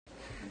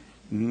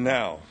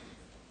Now,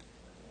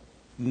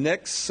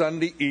 next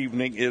Sunday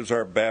evening is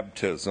our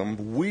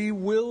baptism. We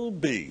will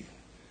be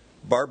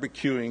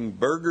barbecuing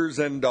burgers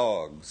and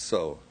dogs.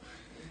 So,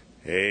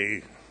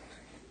 hey,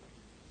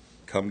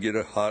 come get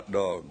a hot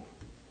dog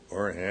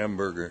or a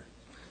hamburger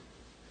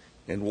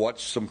and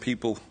watch some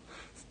people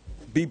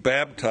be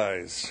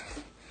baptized.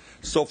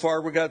 So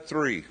far we got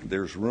 3.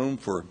 There's room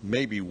for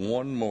maybe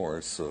one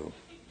more. So,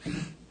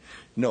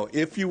 no,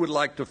 if you would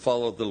like to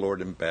follow the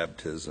Lord in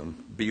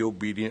baptism, be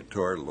obedient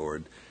to our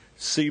Lord,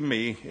 see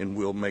me and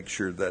we'll make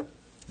sure that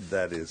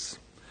that is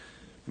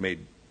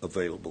made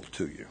available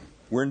to you.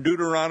 We're in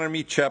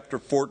Deuteronomy chapter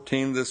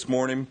 14 this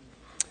morning.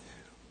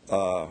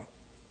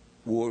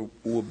 We'll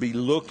be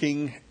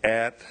looking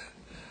at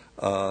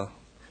the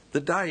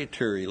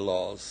dietary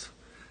laws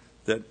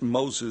that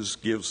Moses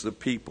gives the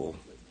people.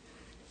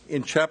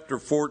 In chapter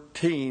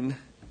 14,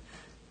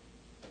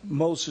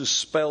 Moses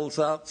spells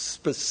out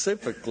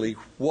specifically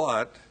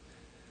what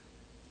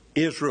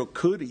Israel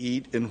could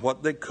eat and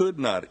what they could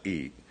not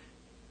eat,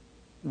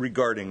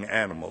 regarding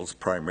animals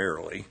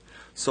primarily.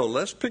 So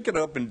let's pick it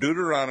up in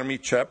Deuteronomy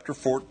chapter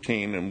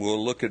 14, and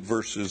we'll look at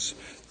verses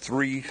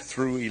 3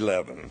 through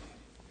 11.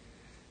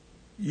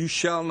 You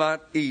shall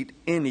not eat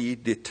any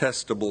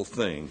detestable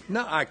thing.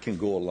 Now, I can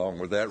go along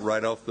with that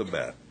right off the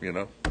bat, you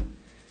know.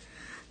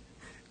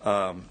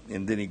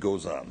 And then he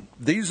goes on.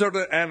 These are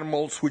the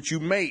animals which you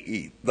may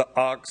eat: the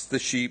ox, the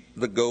sheep,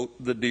 the goat,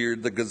 the deer,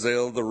 the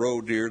gazelle, the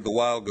roe deer, the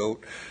wild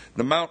goat,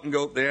 the mountain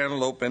goat, the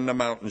antelope, and the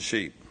mountain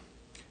sheep.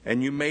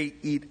 And you may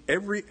eat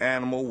every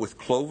animal with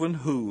cloven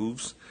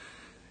hooves,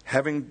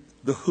 having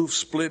the hoof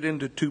split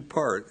into 2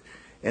 parts,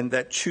 and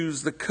that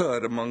chews the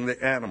cud among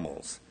the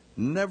animals.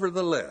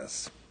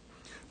 Nevertheless,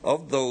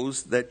 of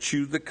those that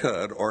chew the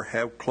cud or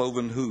have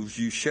cloven hooves,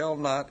 you shall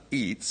not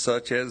eat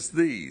such as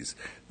these: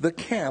 the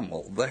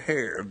camel, the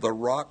hare, the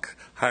rock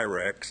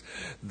hyrax,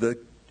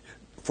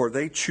 for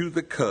they chew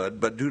the cud,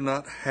 but do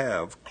not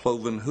have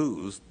cloven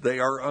hooves. They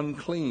are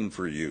unclean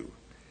for you.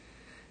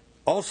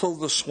 Also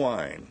the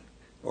swine,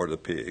 or the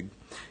pig,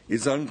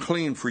 is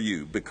unclean for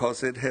you,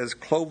 because it has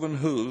cloven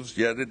hooves,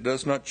 yet it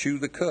does not chew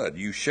the cud.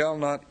 You shall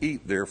not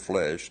eat their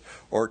flesh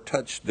or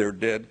touch their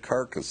dead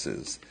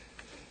carcasses.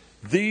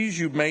 These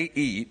you may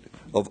eat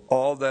of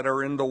all that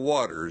are in the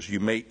waters.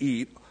 You may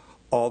eat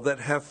all that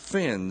have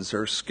fins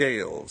or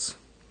scales.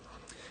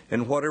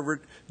 And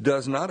whatever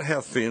does not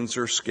have fins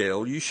or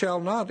scale, you shall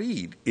not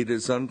eat. It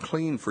is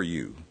unclean for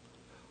you.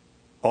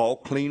 All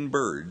clean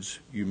birds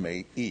you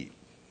may eat.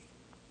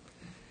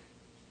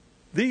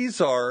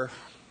 These are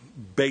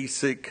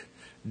basic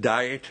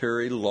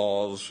dietary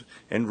laws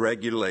and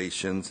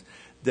regulations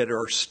that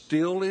are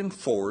still in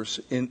force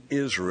in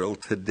Israel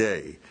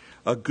today.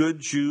 A good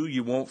Jew,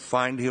 you won't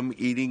find him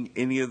eating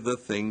any of the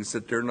things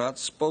that they're not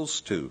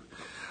supposed to.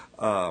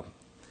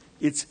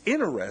 It's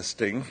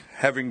interesting,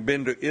 having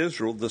been to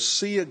Israel, the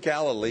Sea of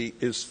Galilee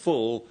is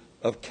full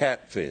of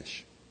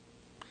catfish,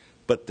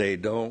 but they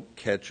don't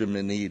catch them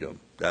and eat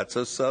them. That's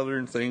a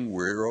southern thing.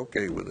 We're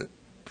okay with it.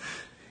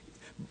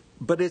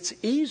 But it's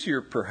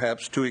easier,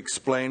 perhaps, to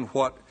explain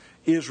what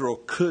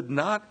Israel could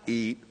not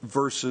eat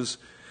versus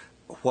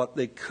what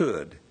they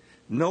could.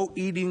 No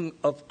eating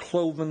of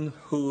cloven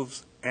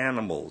hooves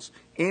animals.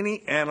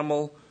 Any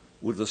animal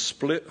with a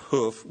split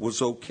hoof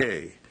was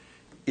okay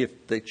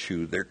if they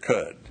chew their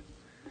cud.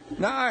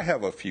 Now, I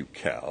have a few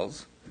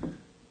cows.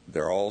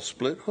 They're all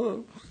split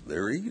hooves.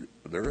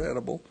 They're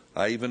edible.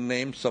 I even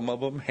named some of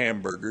them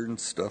hamburger and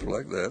stuff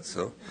like that,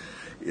 so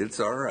it's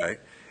all right.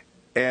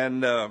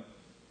 And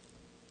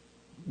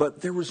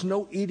but there was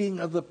no eating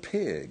of the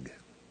pig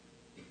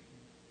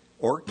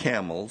or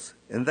camels,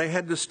 and they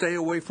had to stay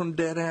away from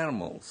dead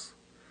animals.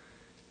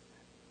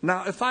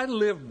 Now, if I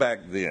lived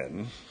back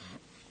then,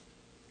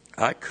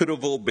 I could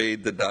have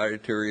obeyed the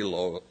dietary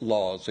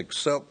laws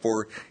except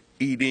for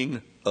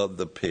eating of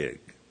the pig.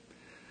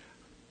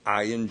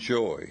 I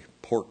enjoy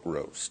pork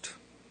roast,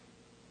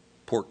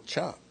 pork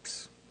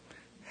chops,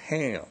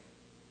 ham,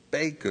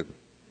 bacon,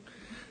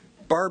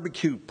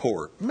 barbecue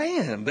pork.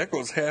 Man, that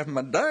goes half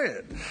my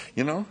diet,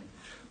 you know.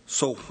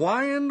 So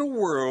why in the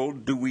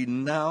world do we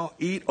now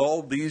eat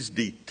all these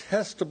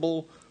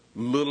detestable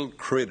little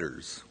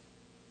critters?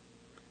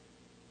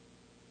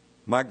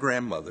 My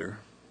grandmother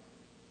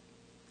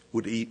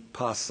would eat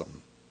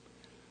possum.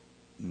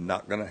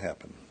 Not going to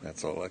happen.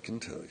 That's all I can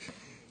tell you.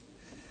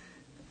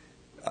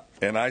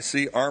 And I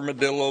see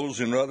armadillos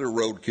and other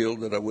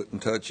roadkill that I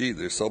wouldn't touch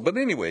either. So, but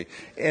anyway,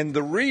 and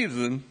the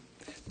reason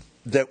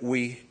that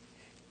we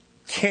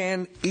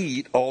can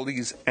eat all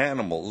these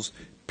animals,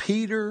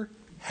 Peter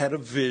had a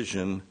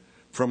vision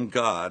from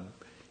God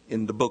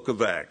in the book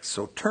of Acts.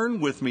 So turn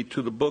with me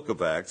to the book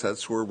of Acts.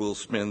 That's where we'll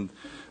spend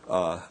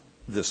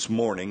this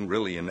morning,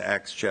 really, in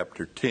Acts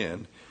chapter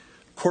 10.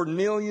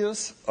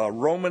 Cornelius, a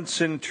Roman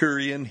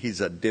centurion,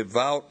 he's a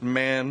devout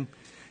man.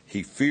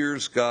 He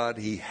fears God.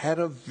 He had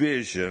a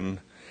vision,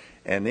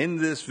 and in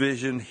this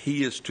vision,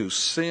 he is to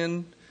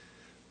send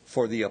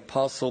for the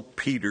apostle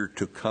Peter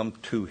to come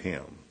to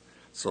him.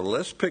 So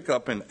let's pick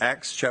up in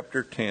Acts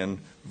chapter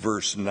 10,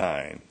 verse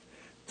 9.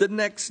 The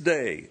next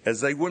day,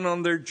 as they went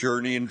on their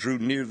journey and drew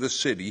near the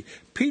city,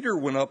 Peter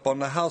went up on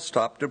the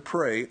housetop to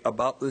pray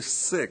about the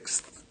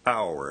 6th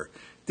hour.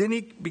 Then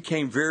he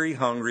became very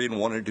hungry and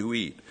wanted to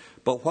eat.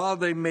 But while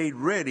they made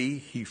ready,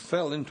 he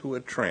fell into a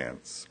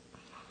trance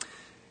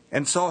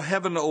and saw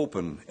heaven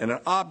open, and an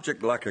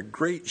object like a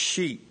great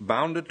sheet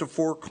bound at the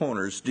four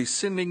corners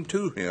descending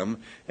to him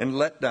and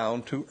let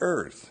down to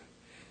earth.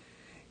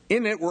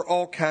 In it were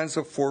all kinds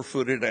of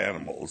four-footed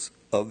animals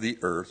of the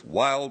earth,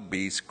 wild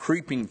beasts,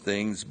 creeping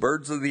things,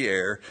 birds of the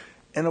air,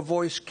 and a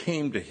voice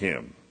came to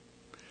him,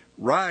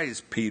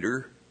 "Rise,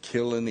 Peter,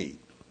 kill and eat."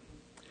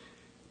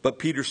 But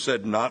Peter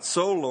said, "Not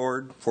so,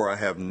 Lord, for I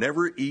have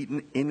never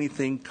eaten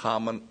anything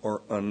common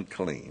or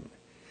unclean."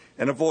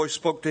 And a voice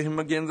spoke to him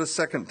again the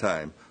second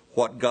time,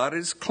 "What God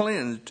has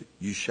cleansed,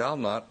 you shall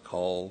not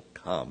call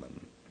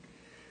common."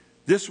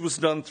 This was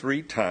done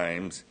 3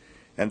 times,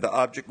 and the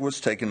object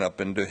was taken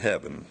up into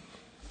heaven.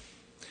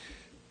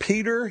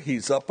 Peter,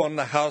 he's up on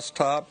the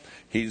housetop.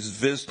 He's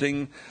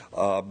visiting,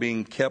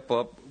 being kept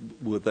up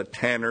with a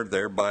tanner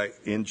there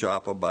in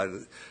Joppa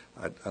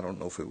I don't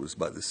know if it was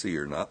by the sea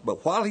or not.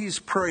 But while he's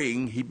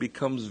praying, he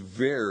becomes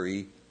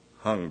very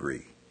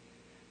hungry.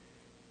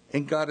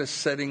 And God is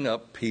setting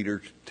up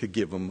Peter to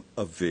give him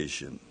a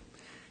vision.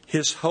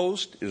 His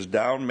host is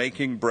down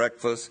making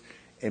breakfast,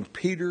 and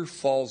Peter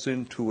falls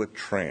into a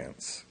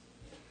trance.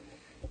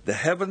 The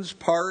heavens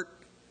part,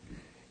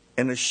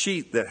 and a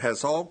sheet that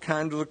has all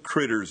kinds of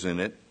critters in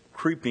it,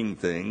 creeping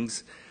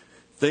things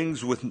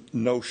with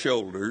no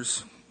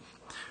shoulders,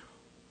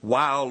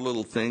 wild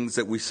little things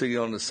that we see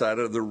on the side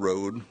of the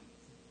road.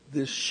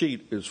 This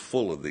sheet is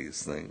full of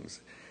these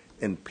things.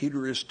 And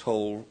Peter is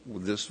told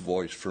with this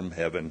voice from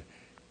heaven,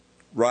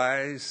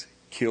 "Rise,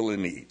 kill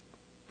and eat."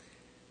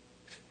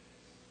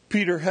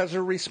 Peter has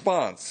a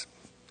response,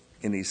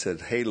 and he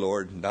says, "Hey,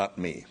 Lord, not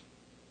me."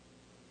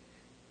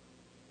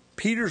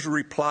 Peter's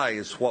reply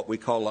is what we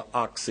call an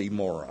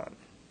oxymoron.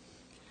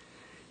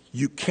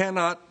 You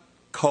cannot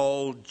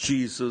call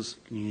Jesus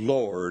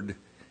Lord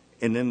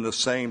and in the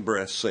same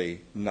breath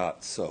say,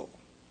 "Not so."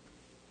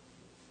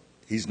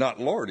 He's not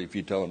Lord if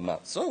you tell him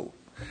not so.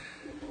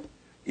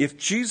 If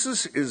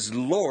Jesus is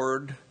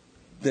Lord,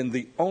 then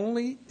the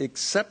only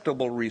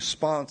acceptable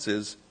response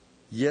is,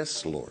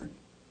 "Yes, Lord."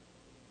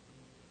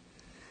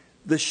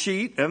 The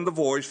sheet and the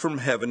voice from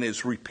heaven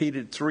is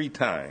repeated 3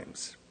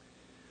 times.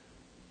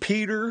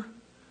 Peter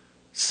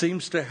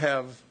seems to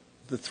have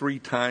the 3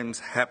 times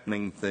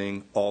happening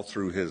thing all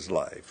through his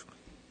life.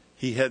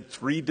 He had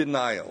 3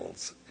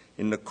 denials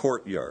in the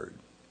courtyard.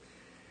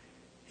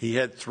 He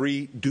had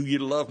 3, "Do you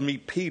love me,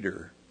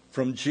 Peter?"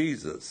 from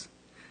Jesus.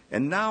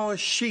 And now a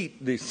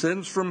sheet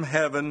descends from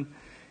heaven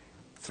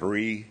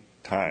 3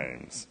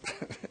 times.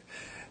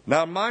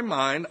 Now, in my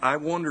mind, I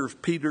wonder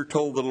if Peter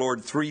told the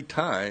Lord 3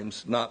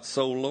 times, "Not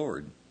so,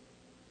 Lord.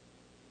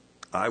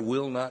 I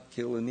will not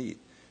kill and eat."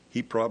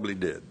 He probably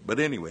did.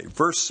 But anyway,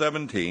 verse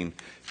 17,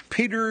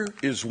 Peter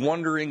is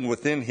wondering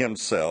within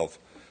himself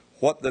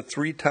what the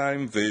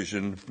 3-time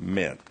vision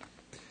meant.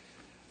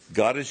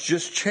 God has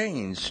just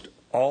changed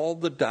all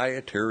the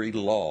dietary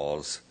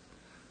laws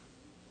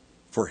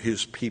for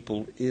his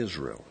people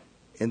Israel.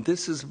 And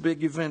this is a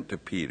big event to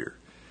Peter.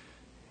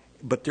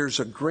 But there's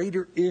a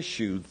greater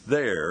issue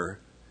there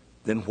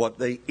than what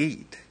they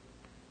eat.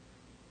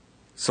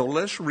 So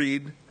let's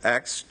read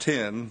Acts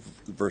 10,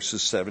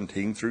 verses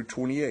 17 through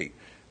 28.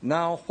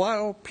 Now,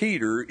 while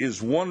Peter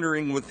is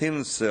wondering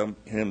within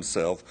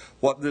himself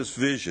what this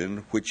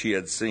vision which he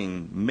had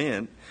seen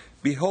meant,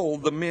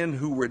 behold, the men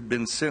who had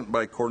been sent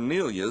by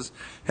Cornelius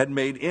had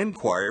made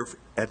inquiry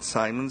at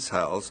Simon's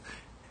house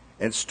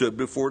and stood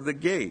before the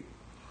gate.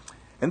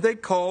 And they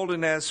called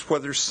and asked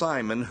whether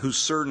Simon, whose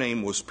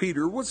surname was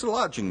Peter, was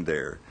lodging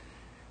there.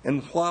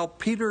 And while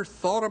Peter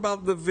thought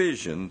about the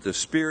vision, the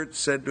Spirit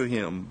said to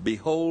him,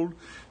 "Behold,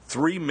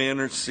 3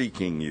 men are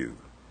seeking you.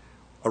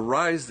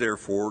 Arise,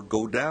 therefore,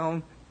 go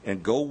down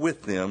and go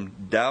with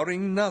them,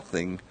 doubting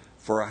nothing,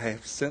 for I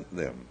have sent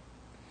them."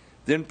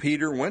 Then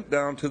Peter went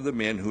down to the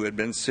men who had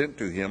been sent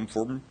to him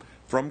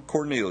from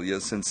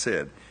Cornelius and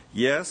said,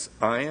 "Yes,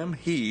 I am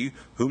he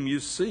whom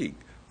you seek.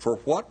 For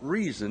what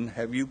reason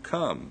have you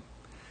come?"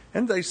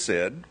 And they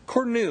said,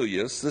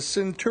 "Cornelius, the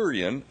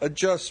centurion, a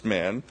just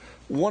man,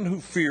 one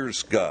who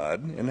fears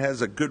God and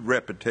has a good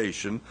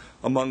reputation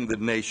among the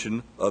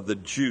nation of the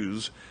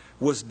Jews,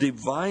 was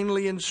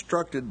divinely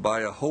instructed by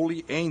a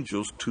holy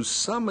angel to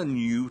summon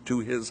you to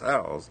his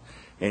house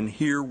and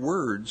hear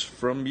words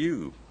from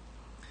you."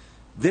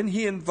 Then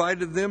he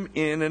invited them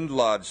in and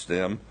lodged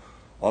them.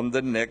 On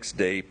the next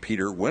day,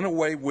 Peter went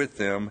away with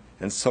them,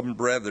 and some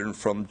brethren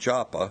from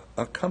Joppa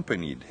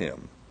accompanied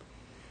him.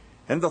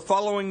 And the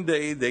following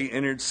day they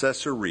entered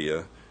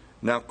Caesarea.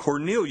 Now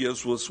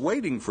Cornelius was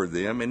waiting for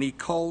them, and he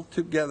called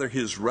together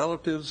his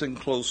relatives and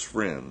close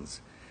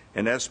friends.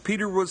 And as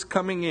Peter was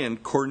coming in,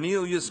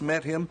 Cornelius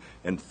met him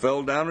and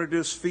fell down at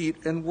his feet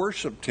and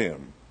worshipped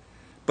him.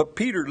 But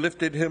Peter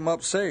lifted him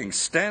up, saying,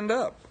 "Stand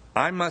up,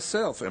 I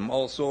myself am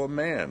also a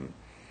man."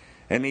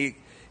 And he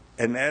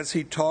And as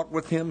he talked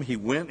with him, he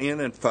went in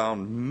and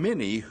found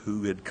many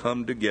who had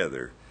come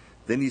together.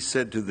 Then he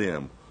said to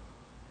them,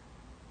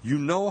 "You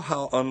know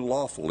how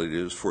unlawful it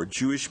is for a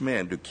Jewish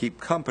man to keep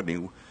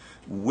company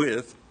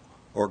with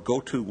or go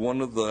to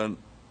one of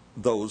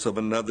those of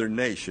another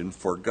nation,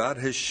 for God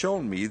has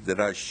shown me that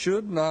I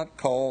should not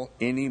call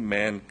any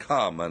man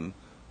common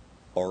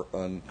or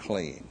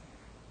unclean."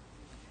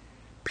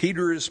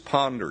 Peter is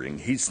pondering.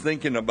 He's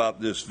thinking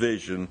about this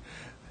vision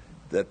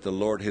that the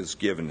Lord has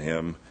given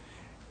him,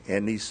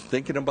 and he's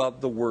thinking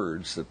about the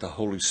words that the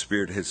Holy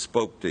Spirit has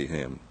spoke to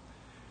him.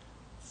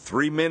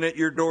 3 men at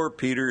your door,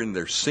 Peter, and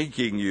they're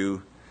seeking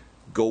you.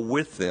 Go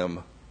with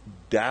them,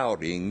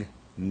 doubting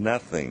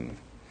nothing.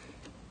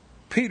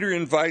 Peter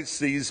invites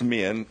these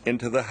men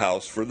into the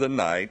house for the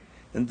night,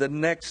 and the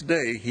next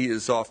day he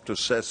is off to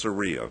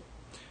Caesarea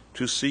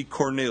to see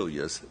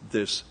Cornelius,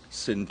 this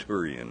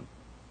centurion.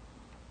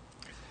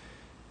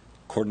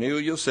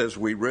 Cornelius, as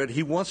we read,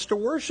 he wants to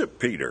worship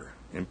Peter.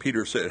 And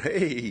Peter said,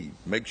 "Hey,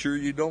 make sure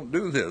you don't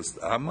do this.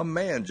 I'm a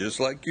man just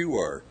like you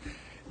are."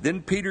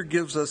 Then Peter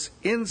gives us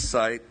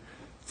insight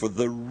for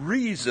the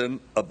reason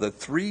of the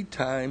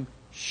 3-time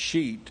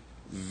sheet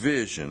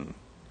vision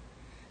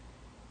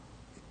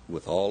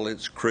with all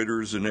its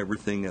critters and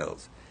everything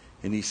else.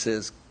 And he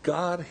says,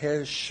 "God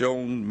has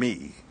shown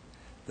me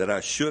that I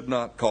should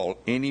not call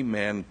any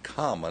man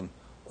common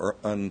or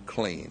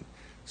unclean."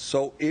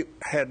 So it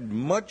had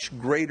much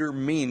greater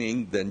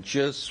meaning than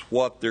just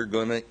what they're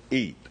going to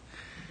eat.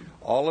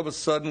 All of a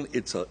sudden,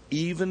 it's an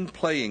even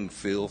playing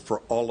field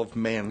for all of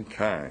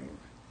mankind.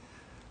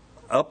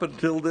 Up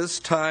until this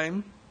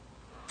time,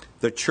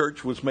 the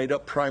church was made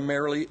up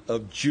primarily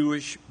of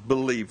Jewish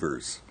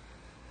believers.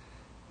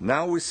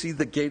 Now we see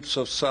the gates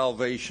of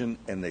salvation,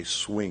 and they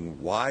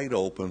swing wide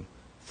open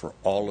for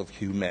all of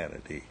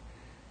humanity.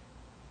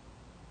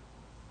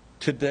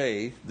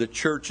 Today, the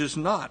church is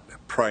not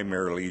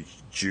primarily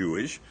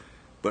Jewish,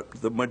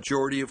 but the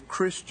majority of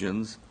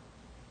Christians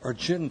are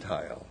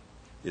Gentile.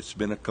 It's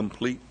been a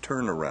complete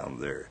turnaround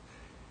there.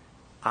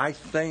 I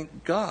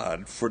thank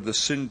God for the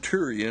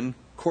centurion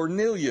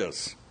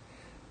Cornelius,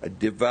 a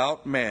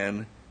devout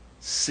man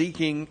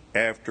seeking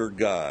after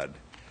God.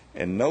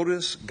 And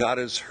notice God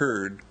has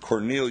heard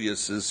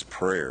Cornelius's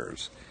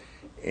prayers,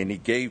 and he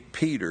gave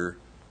Peter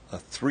a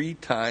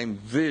 3-time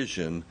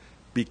vision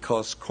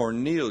because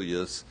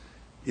Cornelius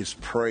is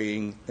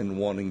praying and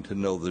wanting to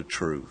know the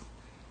truth.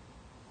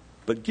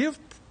 But give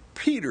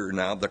Peter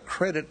now the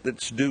credit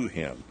that's due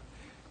him.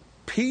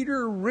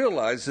 Peter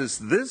realizes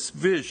this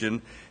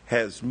vision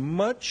has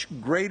much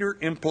greater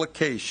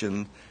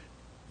implication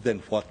than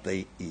what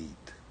they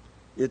eat.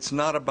 It's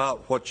not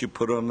about what you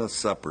put on the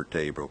supper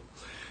table.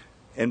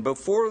 And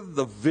before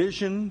the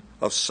vision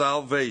of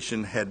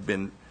salvation had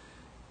been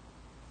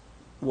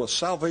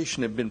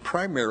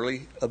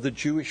primarily of the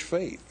Jewish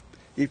faith.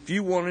 If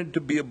you wanted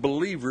to be a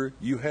believer,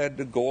 you had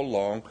to go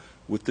along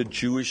with the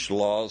Jewish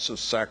laws of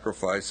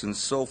sacrifice and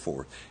so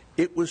forth.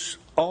 It was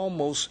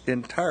almost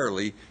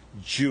entirely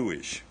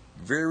Jewish.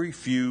 Very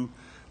few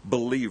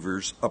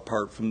believers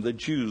apart from the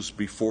Jews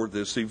before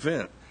this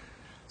event.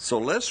 So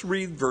let's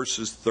read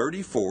verses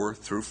 34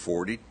 through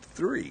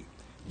 43.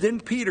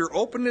 Then Peter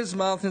opened his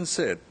mouth and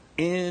said,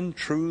 "In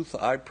truth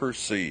I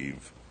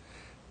perceive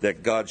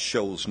that God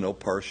shows no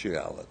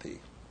partiality.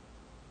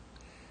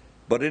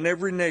 But in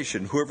every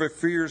nation, whoever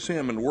fears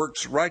him and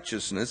works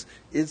righteousness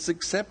is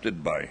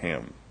accepted by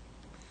him.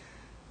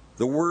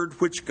 The word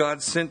which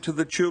God sent to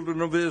the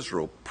children of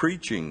Israel,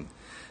 preaching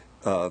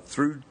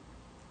through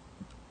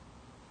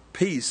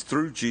peace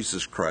through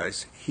Jesus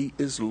Christ, he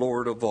is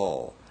Lord of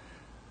all.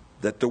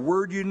 That the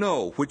word you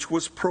know, which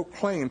was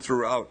proclaimed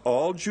throughout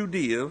all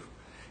Judea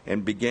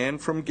and began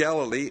from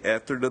Galilee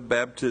after the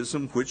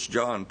baptism which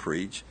John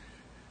preached,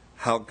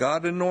 how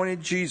God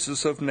anointed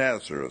Jesus of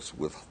Nazareth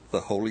with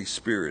the Holy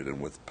Spirit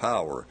and with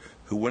power,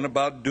 who went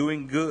about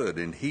doing good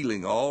and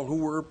healing all who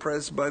were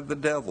oppressed by the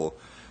devil,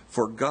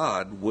 for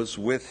God was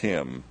with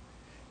him.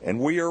 And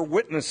we are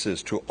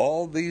witnesses to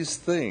all these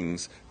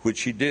things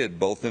which he did,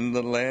 both in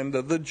the land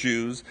of the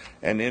Jews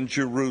and in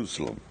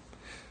Jerusalem,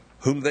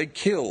 whom they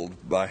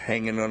killed by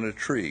hanging on a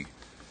tree.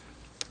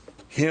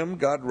 Him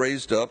God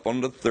raised up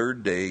on the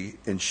 3rd day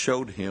and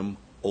showed him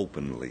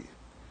openly.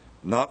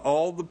 Not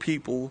all the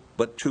people,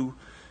 but to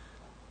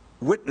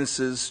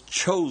witnesses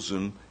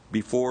chosen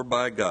before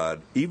by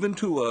God, even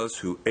to us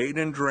who ate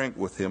and drank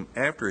with him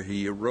after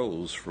he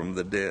arose from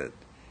the dead.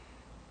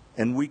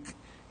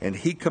 And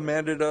he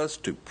commanded us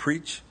to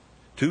preach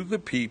to the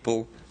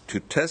people, to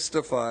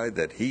testify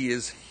that he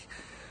is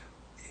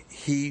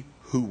he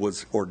who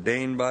was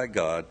ordained by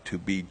God to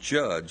be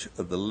judge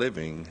of the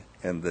living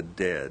and the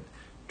dead.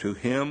 To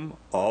him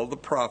all the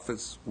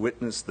prophets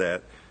witness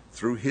that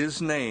through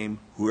his name,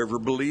 whoever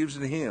believes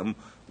in him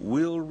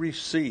will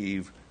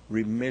receive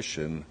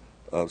remission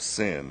of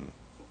sin.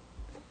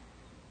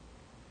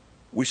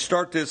 We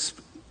start this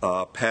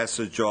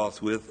passage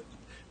off with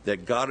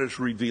that God is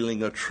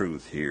revealing a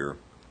truth here,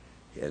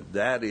 and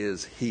that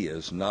is he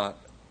is not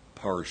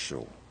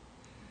partial.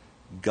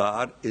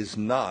 God is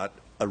not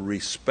a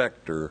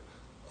respecter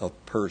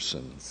of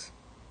persons.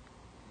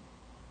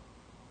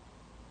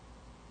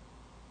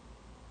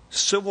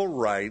 Civil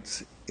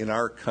rights in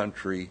our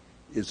country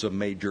is a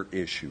major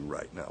issue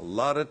right now. A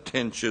lot of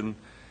tension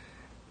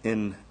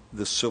in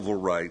the civil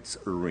rights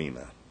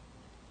arena.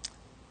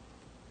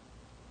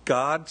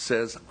 God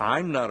says,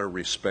 I'm not a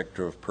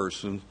respecter of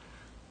persons.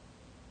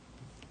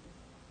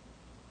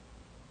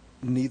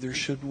 Neither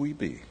should we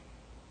be.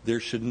 There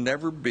should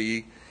never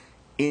be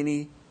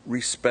any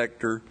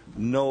respecter,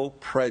 no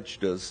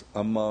prejudice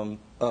among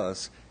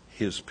us,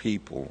 his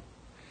people.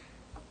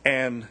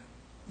 And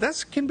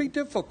that can be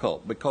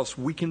difficult because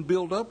we can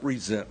build up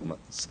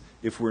resentments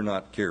if we're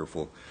not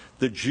careful.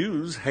 The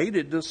Jews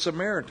hated the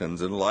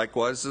Samaritans, and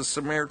likewise the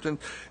Samaritans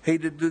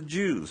hated the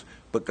Jews.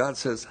 But God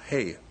says,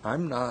 hey,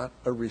 I'm not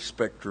a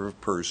respecter of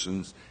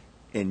persons,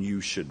 and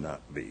you should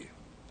not be.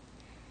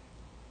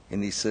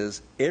 And he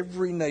says,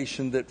 every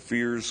nation that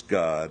fears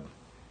God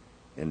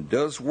and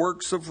does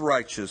works of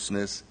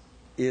righteousness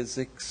is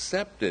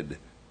accepted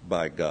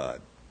by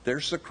God.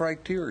 There's the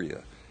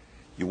criteria.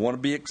 You want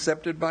to be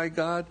accepted by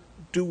God?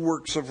 Do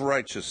works of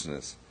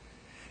righteousness.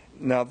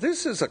 Now,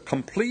 this is a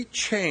complete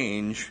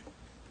change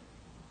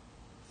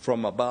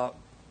from about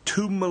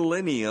 2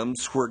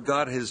 millenniums where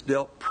God has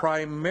dealt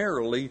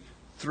primarily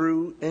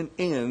through and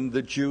in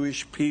the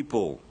Jewish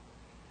people.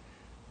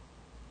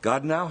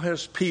 God now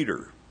has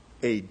Peter,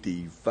 a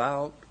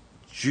devout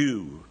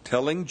Jew,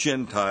 telling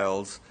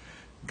Gentiles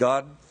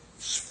God's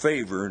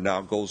favor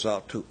now goes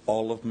out to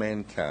all of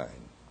mankind.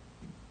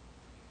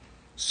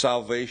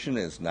 Salvation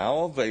is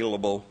now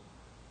available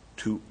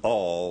to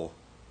all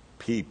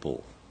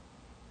people.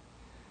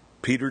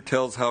 Peter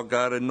tells how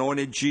God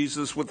anointed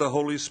Jesus with the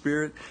Holy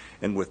Spirit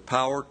and with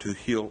power to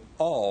heal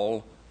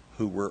all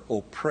who were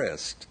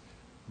oppressed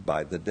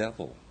by the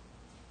devil.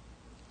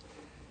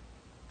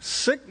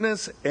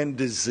 Sickness and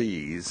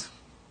disease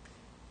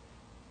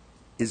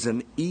is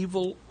an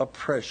evil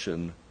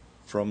oppression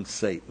from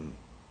Satan.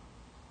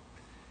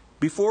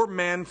 Before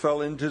man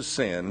fell into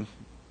sin,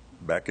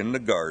 back in the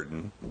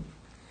garden,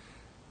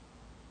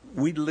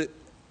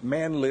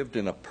 man lived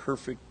in a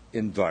perfect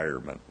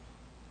environment.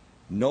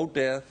 No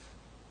death,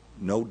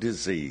 no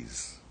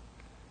disease.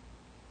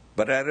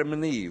 But Adam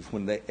and Eve,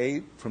 when they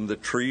ate from the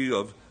tree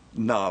of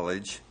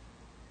knowledge,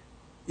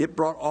 it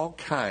brought all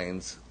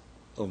kinds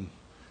of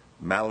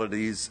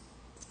maladies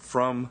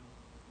from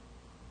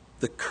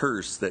the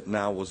curse that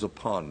now was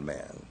upon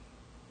man.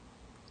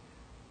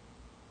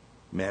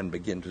 Man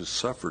began to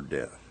suffer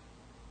death.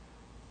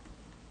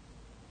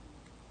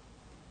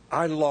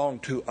 I long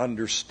to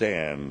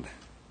understand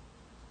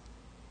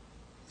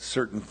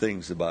certain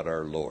things about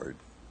our Lord.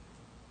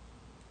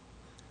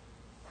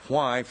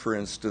 Why, for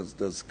instance,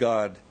 does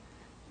God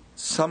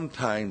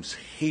sometimes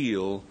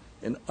heal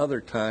and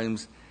other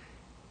times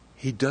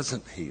he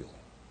doesn't heal?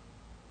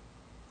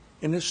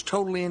 And it's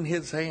totally in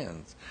his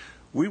hands.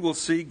 We will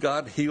see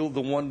God heal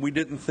the one we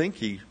didn't think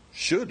he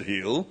should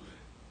heal,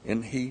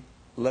 and he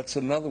lets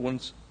another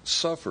one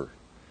suffer.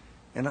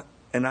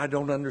 And I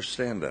don't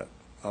understand that.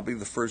 I'll be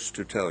the first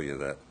to tell you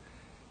that.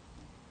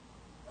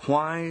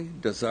 Why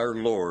does our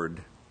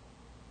Lord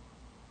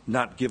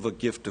not give a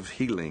gift of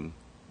healing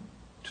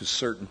to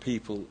certain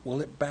people? Well,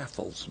 it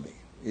baffles me.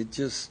 It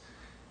just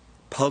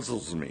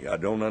puzzles me. I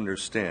don't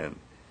understand.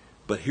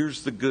 But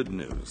here's the good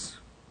news.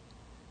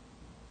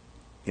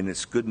 And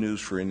it's good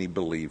news for any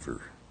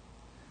believer.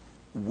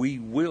 We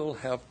will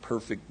have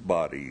perfect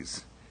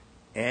bodies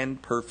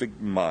and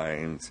perfect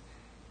minds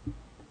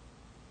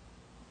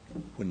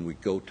when we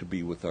go to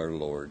be with our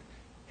Lord.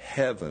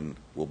 Heaven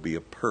will be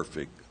a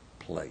perfect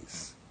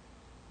place.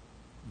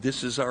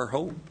 This is our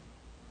hope.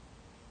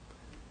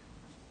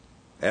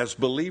 As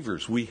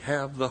believers, we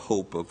have the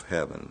hope of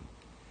heaven.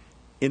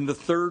 In the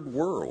third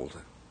world,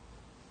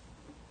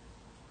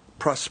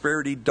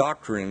 prosperity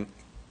doctrine,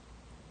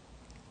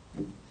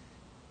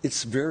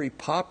 it's very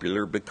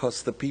popular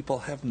because the people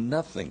have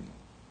nothing.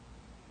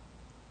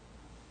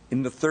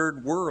 In the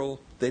third world,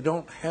 they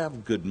don't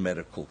have good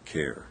medical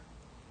care.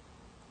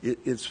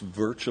 It's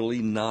virtually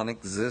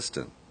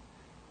non-existent.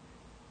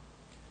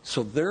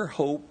 So their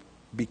hope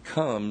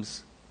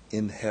becomes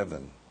in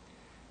heaven.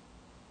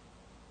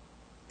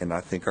 And I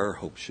think our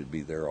hope should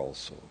be there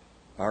also.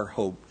 Our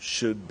hope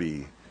should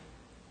be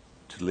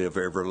to live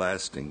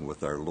everlasting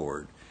with our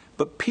Lord.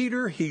 But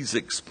Peter, he's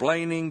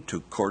explaining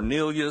to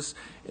Cornelius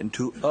and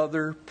to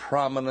other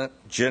prominent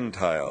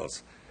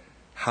Gentiles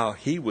how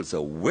he was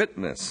a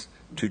witness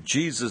to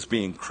Jesus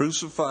being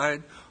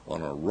crucified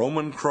on a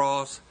Roman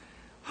cross,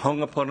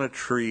 hung upon a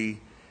tree,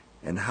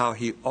 and how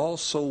he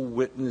also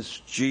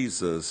witnessed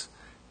Jesus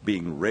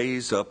being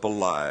raised up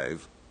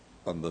alive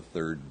on the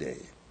third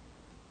day.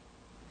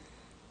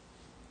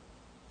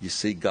 You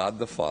see, God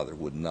the Father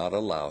would not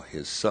allow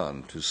his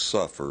Son to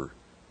suffer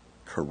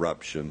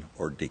corruption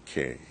or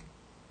decay.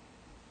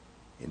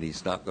 And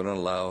he's not going to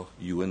allow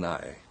you and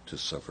I to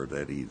suffer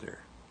that either.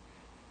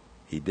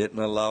 He didn't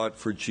allow it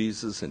for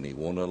Jesus, and he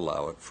won't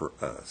allow it for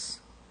us.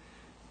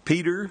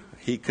 Peter,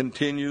 he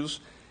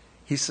continues,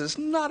 He says,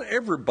 not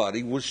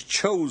everybody was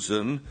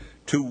chosen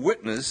to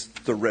witness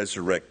the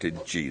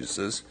resurrected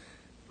Jesus,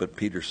 but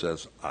Peter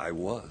says, I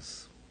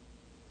was.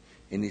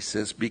 And he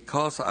says,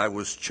 because I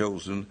was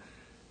chosen,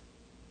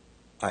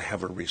 I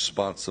have a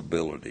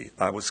responsibility.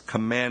 I was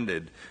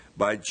commanded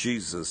by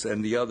Jesus,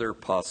 and the other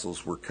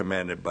apostles were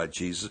commanded by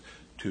Jesus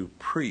to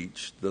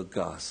preach the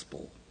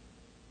gospel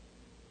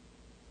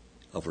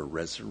of a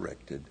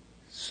resurrected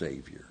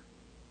Savior.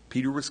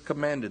 Peter was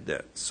commanded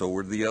that. So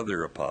were the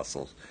other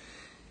apostles.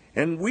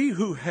 And we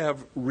who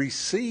have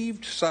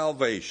received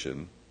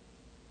salvation,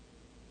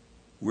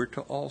 we're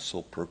to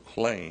also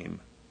proclaim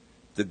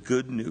the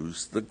good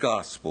news, the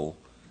gospel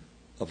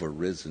of a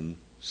risen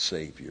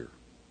Savior.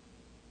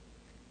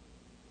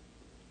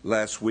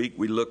 Last week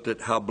we looked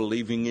at how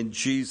believing in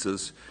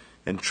Jesus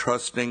and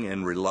trusting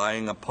and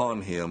relying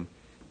upon him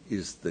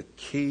is the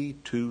key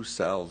to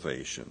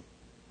salvation.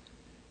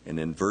 And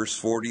in verse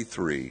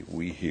 43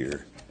 we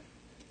hear,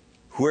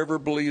 whoever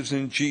believes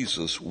in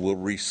Jesus will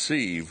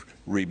receive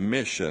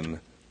remission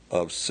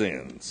of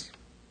sins.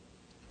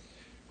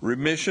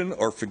 Remission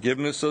or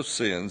forgiveness of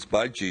sins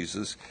by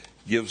Jesus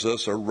gives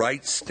us a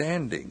right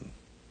standing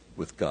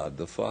with God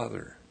the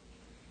Father.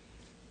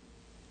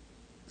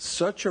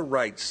 Such a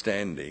right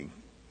standing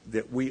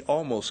that we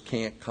almost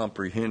can't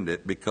comprehend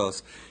it,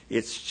 because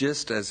it's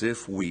just as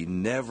if we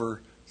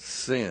never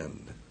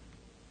sinned.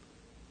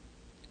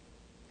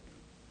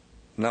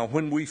 Now,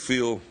 when we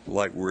feel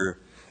like we're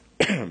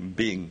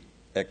being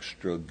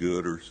extra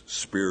good or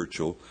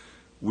spiritual,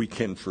 we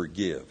can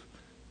forgive.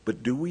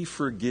 But do we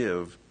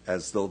forgive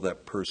as though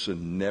that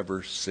person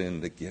never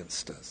sinned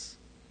against us?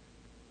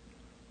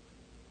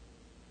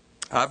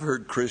 I've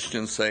heard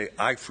Christians say,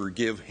 I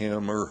forgive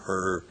him or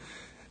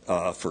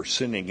her for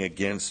sinning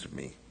against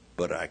me,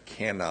 but I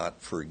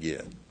cannot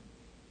forget.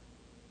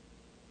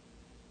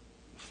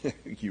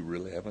 You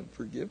really haven't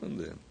forgiven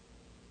them.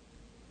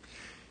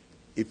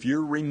 If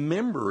you're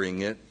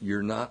remembering it,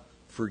 you're not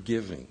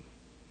forgiving.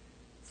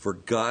 For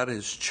God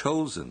has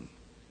chosen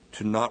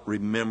to not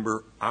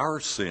remember our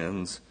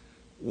sins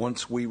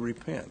once we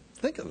repent.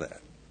 Think of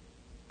that.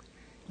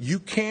 You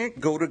can't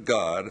go to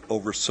God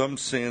over some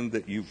sin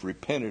that you've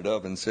repented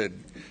of and said,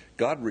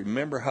 God,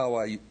 remember how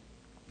I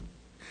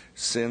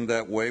sinned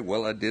that way?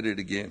 Well, I did it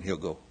again. He'll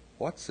go,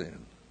 what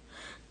sin?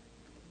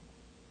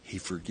 He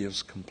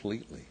forgives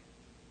completely.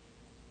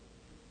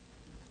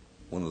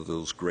 One of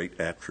those great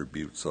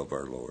attributes of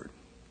our Lord.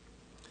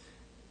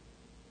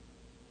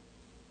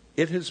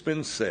 It has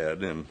been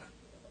said, and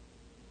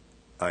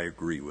I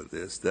agree with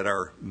this, that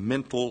our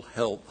mental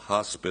health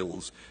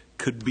hospitals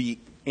could be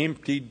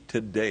emptied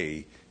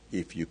today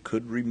if you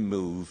could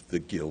remove the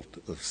guilt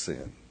of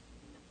sin.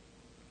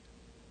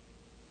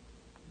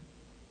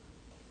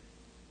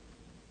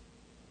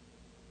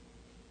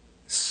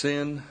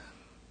 Sin,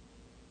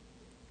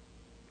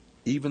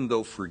 even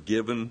though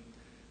forgiven,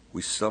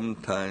 we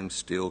sometimes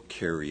still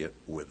carry it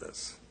with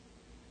us.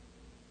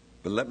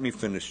 But let me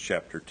finish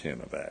chapter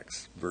 10 of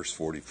Acts, verse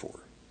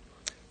 44.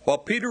 While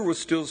Peter was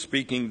still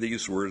speaking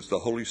these words, the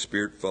Holy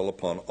Spirit fell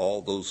upon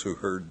all those who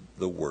heard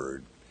the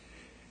word.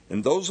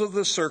 And those of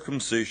the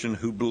circumcision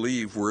who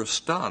believed were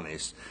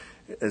astonished,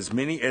 as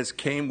many as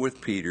came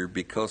with Peter,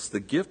 because the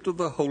gift of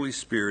the Holy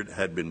Spirit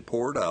had been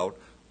poured out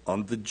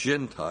on the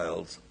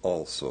Gentiles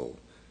also.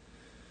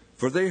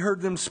 For they heard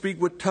them speak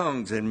with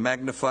tongues and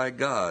magnify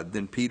God.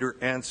 Then Peter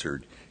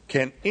answered,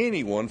 can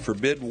anyone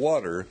forbid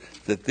water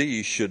that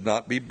these should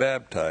not be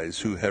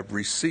baptized who have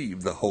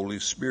received the Holy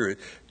Spirit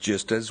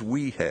just as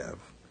we have?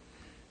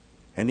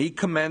 And he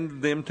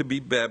commanded them to be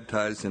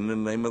baptized in the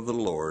name of the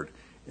Lord,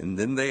 and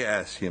then they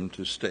asked him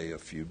to stay a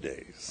few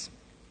days.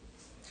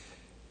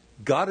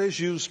 God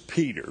has used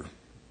Peter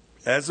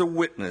as a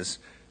witness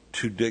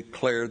to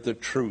declare the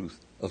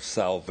truth of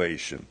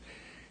salvation.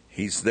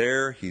 He's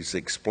there, he's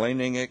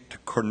explaining it to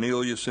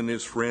Cornelius and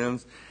his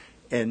friends,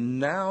 and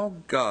now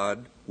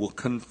God will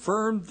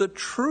confirm the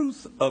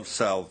truth of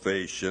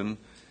salvation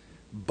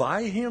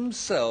by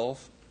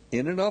himself,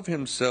 in and of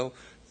himself,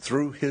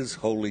 through his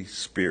Holy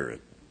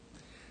Spirit.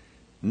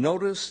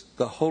 Notice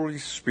the Holy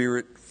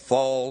Spirit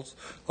falls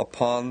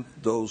upon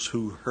those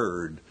who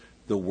heard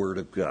the Word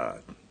of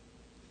God,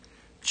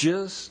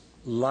 just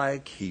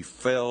like he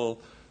fell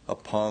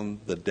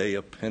upon the day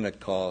of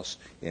Pentecost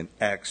in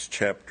Acts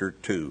chapter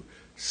 2.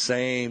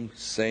 Same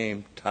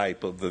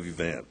type of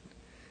event.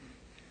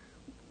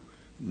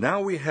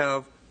 Now we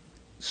have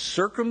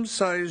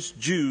circumcised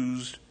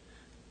Jews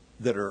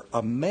that are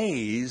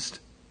amazed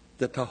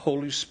that the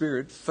Holy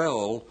Spirit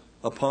fell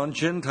upon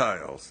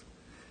Gentiles.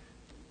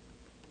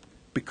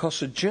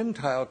 Because a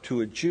Gentile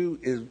to a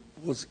Jew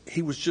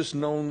was just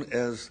known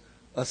as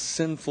a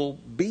sinful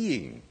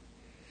being.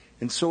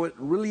 And so it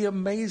really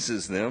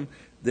amazes them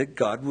that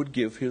God would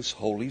give his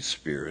Holy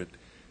Spirit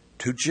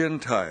to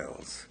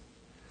Gentiles.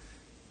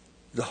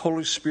 The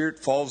Holy Spirit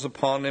falls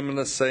upon them in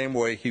the same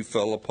way he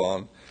fell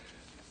upon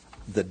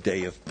the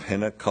day of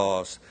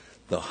Pentecost.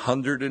 The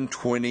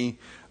 120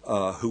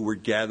 who were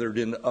gathered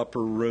in the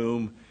upper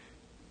room,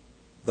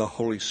 the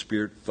Holy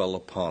Spirit fell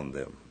upon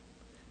them.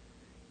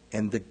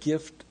 And the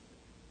gift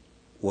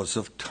was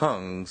of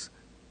tongues,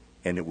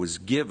 and it was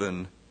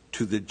given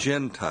to the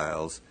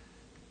Gentiles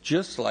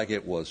just like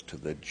it was to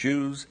the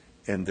Jews,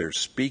 and they're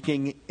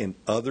speaking in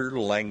other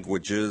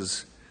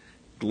languages,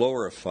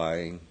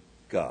 glorifying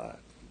God.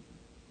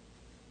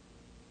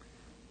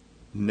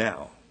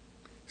 Now,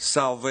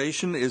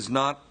 salvation is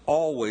not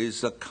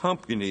always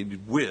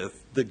accompanied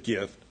with the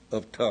gift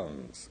of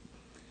tongues.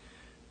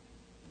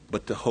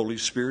 But the Holy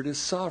Spirit is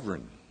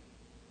sovereign,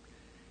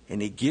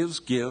 and He gives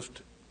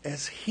gift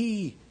as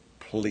He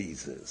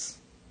pleases.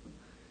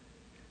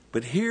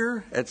 But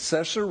here at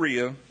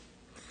Caesarea,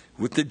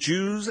 with the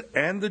Jews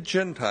and the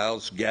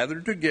Gentiles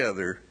gathered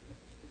together,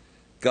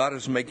 God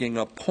is making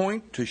a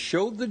point to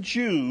show the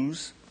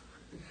Jews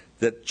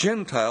that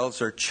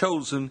Gentiles are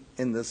chosen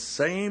in the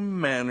same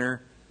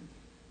manner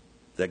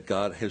that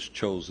God has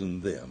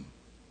chosen them.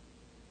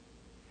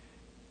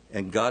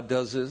 And God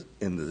does it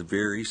in the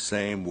very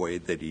same way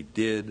that He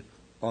did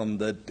on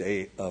the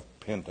day of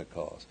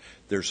Pentecost.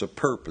 There's a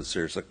purpose,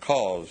 there's a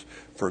cause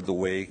for the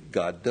way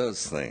God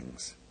does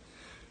things.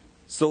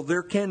 So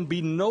there can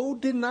be no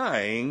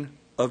denying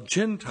of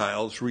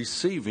Gentiles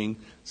receiving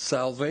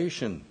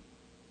salvation.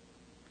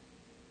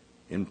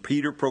 And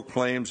Peter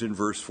proclaims in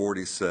verse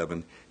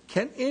 47,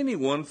 "Can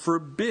anyone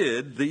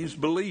forbid these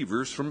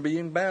believers from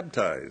being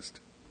baptized?"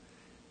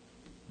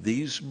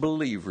 These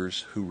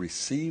believers who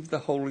received the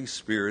Holy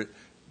Spirit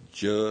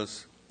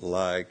just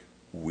like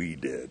we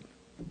did.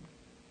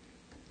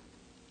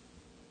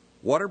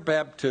 Water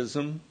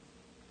baptism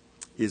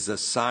is a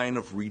sign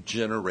of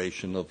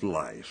regeneration of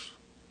life.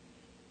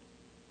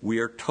 We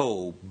are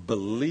told,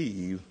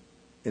 believe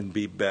and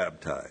be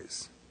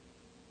baptized.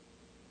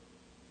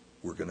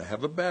 We're going to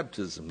have a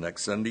baptism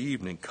next Sunday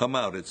evening. Come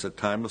out. It's a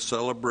time of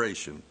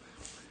celebration.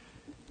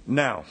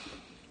 Now,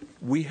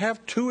 we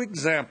have two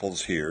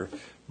examples here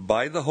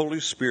by the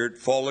Holy Spirit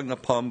falling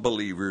upon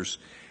believers,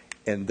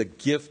 and the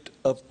gift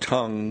of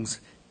tongues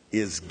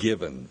is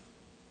given.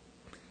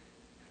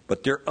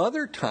 But there are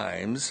other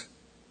times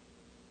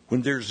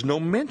when there's no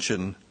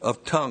mention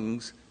of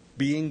tongues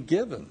being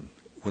given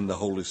when the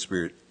Holy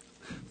Spirit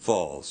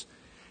falls.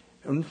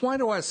 And why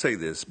do I say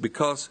this?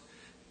 Because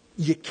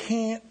you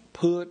can't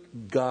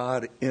put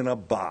God in a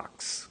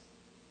box.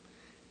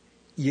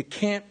 You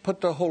can't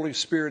put the Holy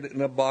Spirit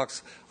in a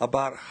box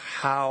about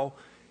how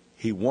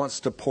He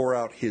wants to pour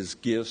out His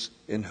gifts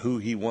and who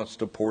He wants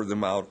to pour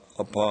them out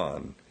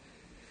upon.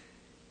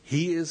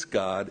 He is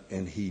God,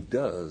 and He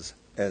does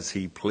as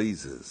He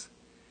pleases.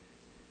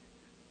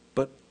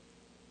 But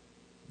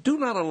do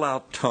not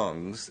allow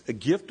tongues, a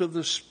gift of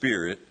the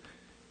Spirit,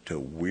 to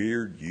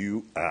weird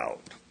you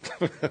out.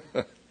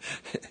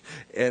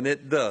 And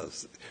it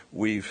does.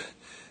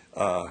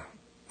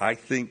 I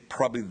think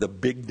probably the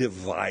big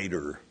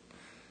divider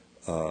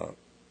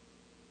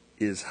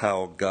is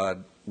how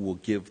God will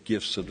give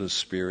gifts of the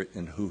Spirit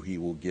and who He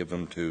will give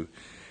them to.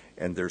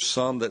 And there's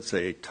some that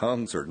say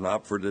tongues are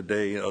not for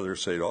today.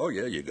 Others say, oh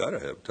yeah, you got to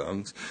have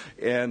tongues.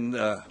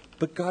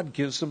 But God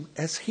gives them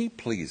as He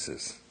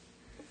pleases.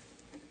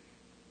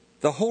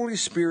 The Holy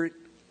Spirit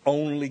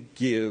only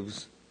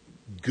gives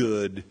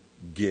good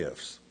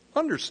gifts.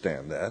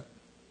 Understand that.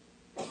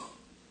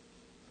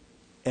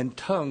 And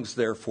tongues,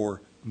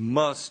 therefore,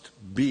 must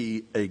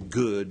be a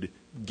good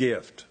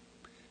gift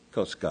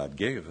because God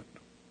gave it.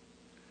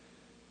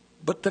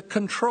 But the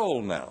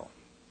control now,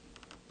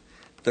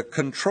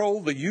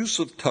 the use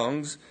of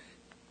tongues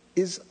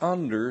is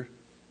under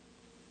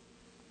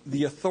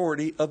the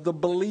authority of the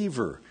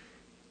believer.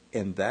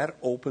 And that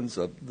opens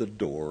up the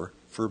door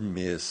for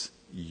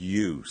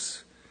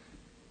misuse.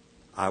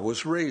 I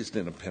was raised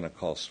in a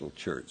Pentecostal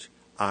church.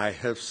 I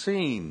have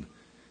seen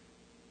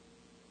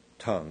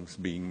tongues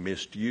being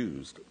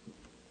misused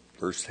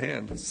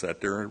firsthand. Sat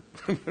there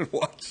and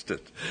watched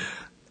it.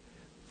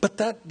 But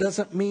that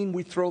doesn't mean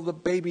we throw the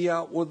baby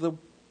out with the,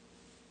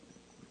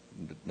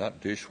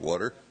 not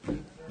dishwater,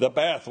 the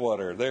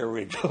bathwater. There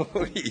we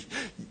go.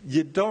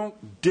 You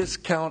don't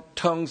discount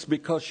tongues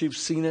because you've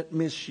seen it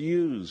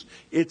misused.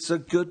 It's a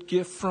good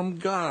gift from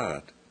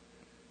God.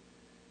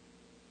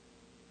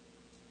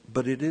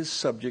 But it is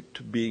subject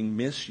to being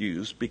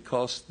misused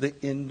because the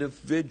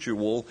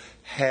individual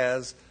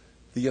has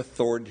the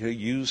authority to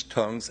use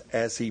tongues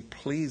as he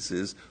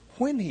pleases,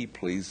 when he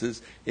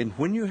pleases. And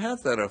when you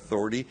have that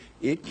authority,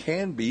 it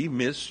can be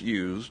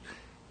misused.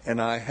 And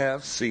I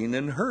have seen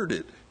and heard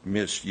it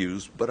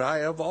misused, but I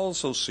have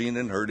also seen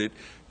and heard it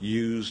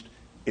used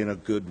in a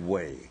good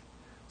way.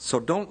 So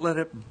don't let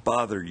it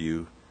bother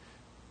you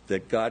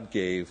that God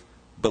gave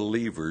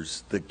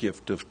believers the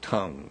gift of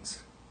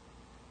tongues.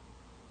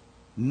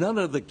 None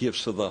of the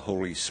gifts of the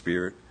Holy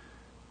Spirit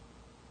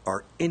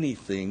are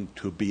anything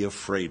to be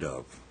afraid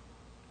of,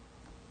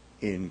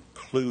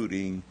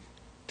 including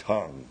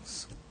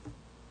tongues.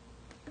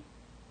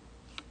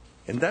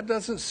 And that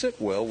doesn't sit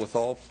well with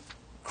all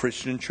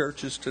Christian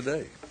churches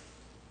today.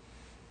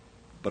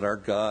 But our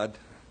God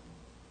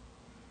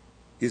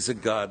is a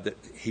God that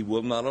He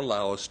will not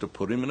allow us to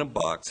put Him in a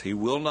box. He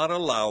will not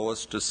allow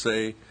us to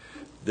say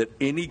that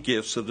any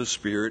gifts of the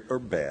Spirit are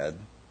bad.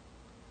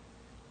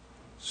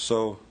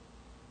 So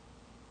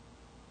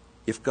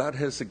If God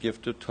has a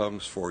gift of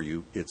tongues for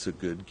you, it's a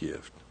good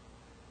gift.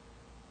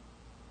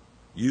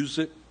 Use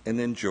it and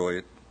enjoy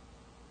it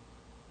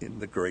in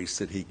the grace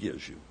that he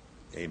gives you.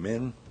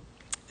 Amen.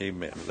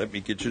 Amen. Let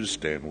me get you to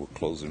stand. We'll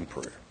close in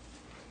prayer.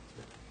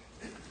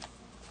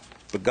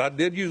 But God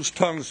did use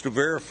tongues to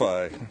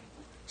verify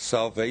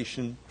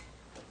salvation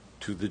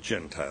to the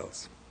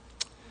Gentiles.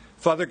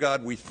 Father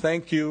God, we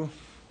thank you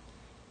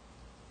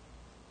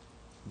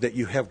that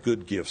you have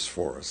good gifts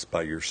for us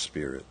by your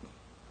Spirit.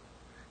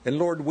 And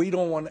Lord, we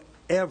don't want to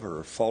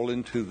ever fall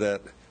into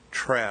that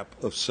trap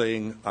of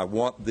saying, I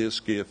want this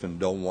gift and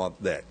don't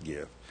want that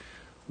gift.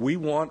 We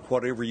want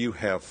whatever you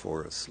have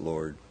for us,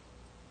 Lord.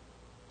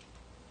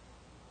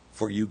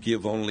 For you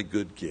give only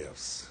good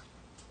gifts.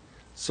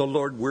 So,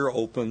 Lord, we're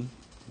open.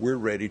 We're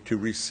ready to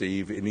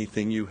receive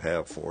anything you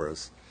have for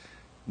us,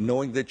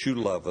 knowing that you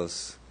love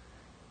us,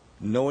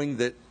 knowing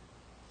that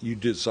you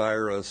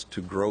desire us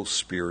to grow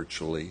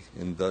spiritually,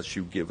 and thus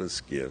you give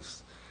us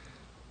gifts.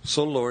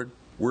 So, Lord,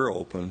 we're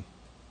open.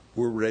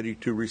 We're ready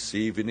to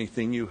receive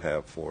anything you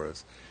have for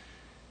us.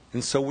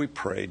 And so we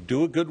pray,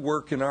 do a good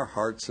work in our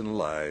hearts and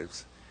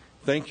lives.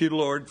 Thank you,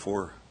 Lord,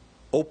 for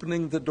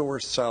opening the door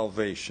of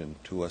salvation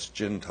to us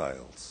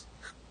Gentiles.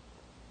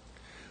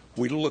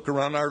 We look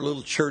around our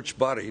little church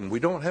body, and we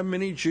don't have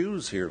many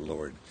Jews here,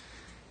 Lord.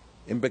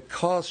 And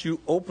because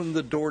you opened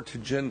the door to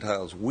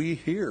Gentiles, we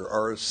here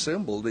are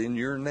assembled in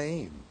your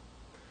name.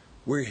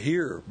 We're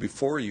here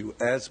before you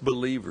as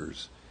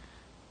believers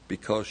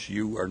because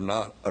you are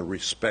not a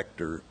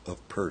respecter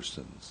of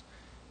persons.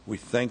 We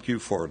thank you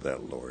for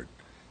that, Lord.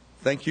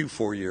 Thank you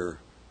for your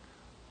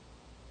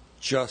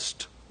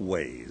just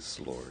ways,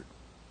 Lord.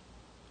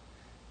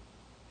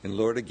 And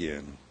Lord,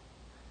 again,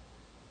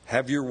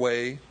 have your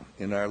way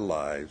in our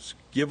lives.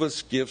 Give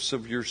us gifts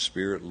of your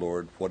Spirit,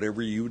 Lord,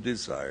 whatever you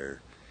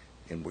desire.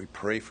 And we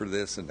pray for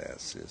this and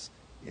ask this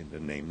in the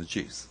name of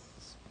Jesus.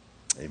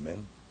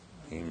 Amen.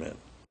 Amen.